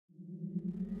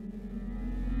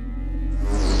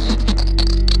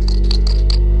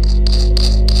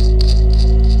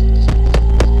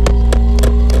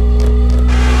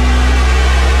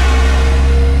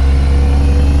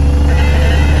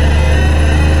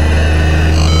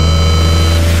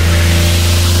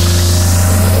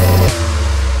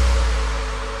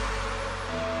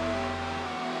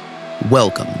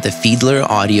Welcome the Fiedler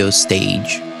Audio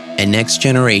Stage, a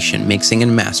next-generation mixing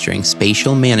and mastering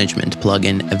spatial management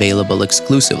plugin available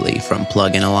exclusively from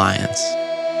Plugin Alliance.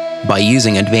 By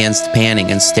using advanced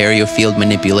panning and stereo field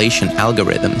manipulation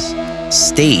algorithms,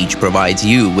 Stage provides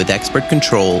you with expert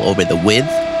control over the width,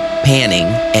 panning,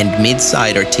 and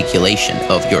mid-side articulation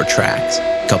of your tracks,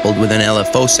 coupled with an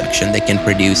LFO section that can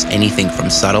produce anything from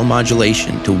subtle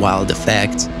modulation to wild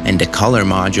effects, and a color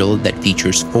module that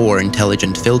features 4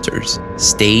 intelligent filters.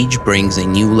 Stage brings a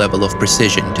new level of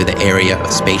precision to the area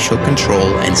of spatial control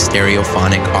and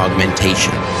stereophonic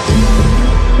augmentation.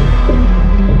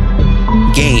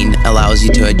 Gain allows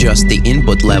you to adjust the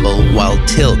input level, while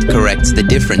tilt corrects the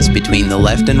difference between the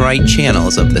left and right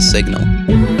channels of the signal.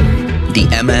 The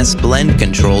MS blend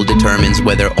control determines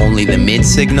whether only the mid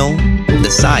signal, the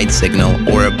side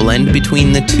signal, or a blend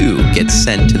between the two gets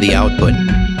sent to the output.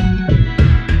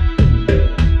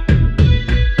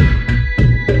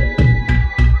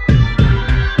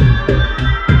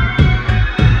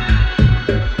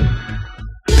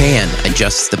 Pan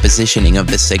adjusts the positioning of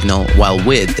the signal, while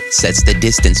width sets the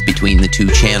distance between the two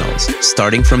channels,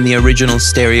 starting from the original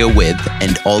stereo width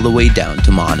and all the way down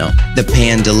to mono. The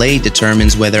pan delay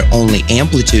determines whether only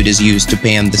amplitude is used to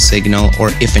pan the signal or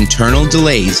if internal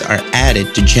delays are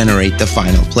added to generate the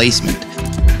final placement.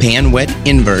 Pan wet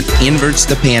invert inverts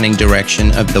the panning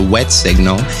direction of the wet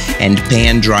signal, and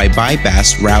pan dry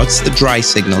bypass routes the dry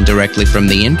signal directly from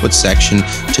the input section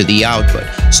to the output,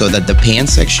 so that the pan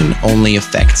section only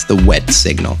affects the wet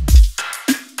signal.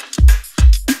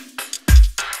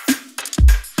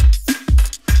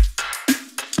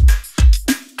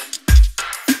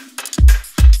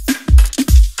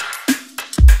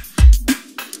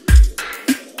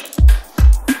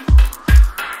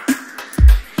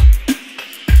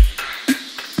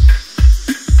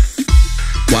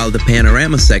 While the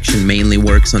panorama section mainly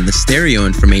works on the stereo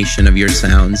information of your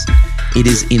sounds, it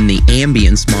is in the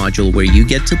ambience module where you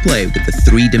get to play with the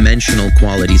 3-dimensional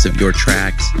qualities of your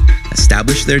tracks,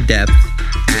 establish their depth,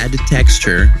 add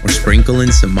texture, or sprinkle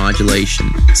in some modulation.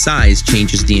 Size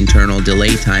changes the internal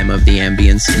delay time of the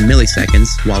ambience in milliseconds,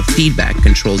 while feedback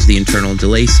controls the internal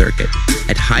delay circuit.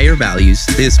 At higher values,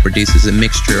 this produces a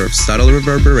mixture of subtle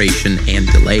reverberation and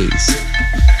delays.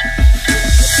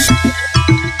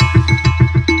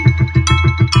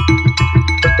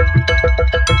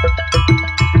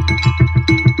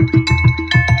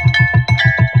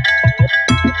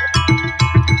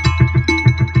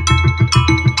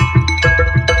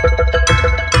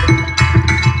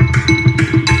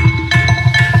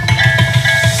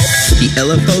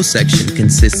 The LFO section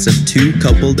consists of 2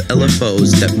 coupled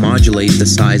LFOs that modulate the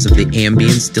size of the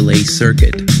ambience delay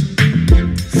circuit.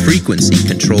 Frequency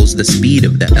controls the speed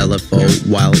of the LFO,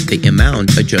 while the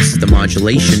amount adjusts the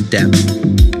modulation depth,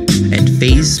 and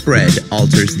phase spread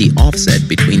alters the offset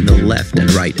between the left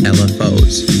and right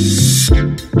LFOs.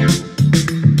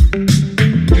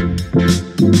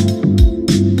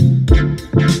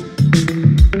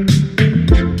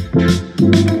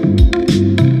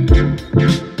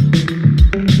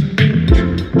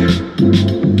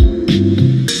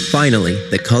 Finally,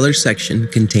 the color section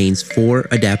contains 4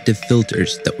 adaptive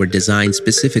filters that were designed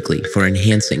specifically for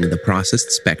enhancing the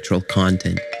processed spectral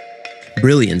content.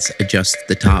 Brilliance adjusts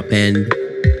the top end,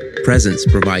 presence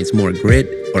provides more grit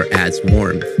or adds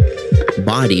warmth,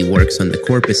 body works on the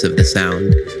corpus of the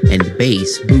sound, and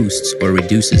bass boosts or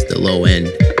reduces the low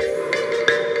end.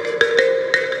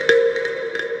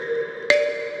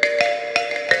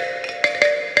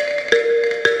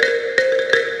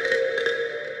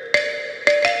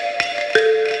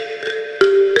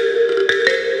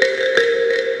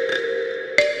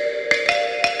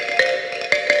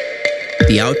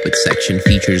 The output section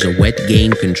features a wet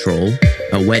gain control,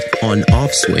 a wet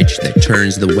on-off switch that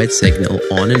turns the wet signal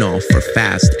on and off for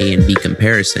fast A and B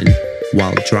comparison,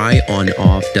 while dry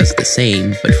on-off does the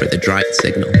same but for the dry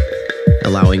signal,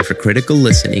 allowing for critical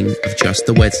listening of just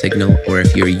the wet signal or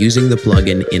if you're using the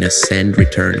plugin in a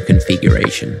send-return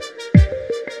configuration.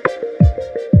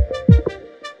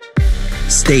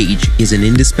 Stage is an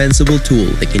indispensable tool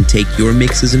that can take your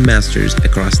mixes and masters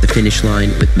across the finish line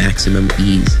with maximum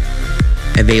ease.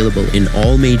 Available in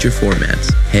all major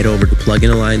formats, head over to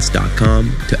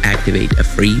pluginalliance.com to activate a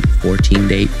free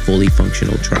 14-day fully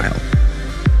functional trial.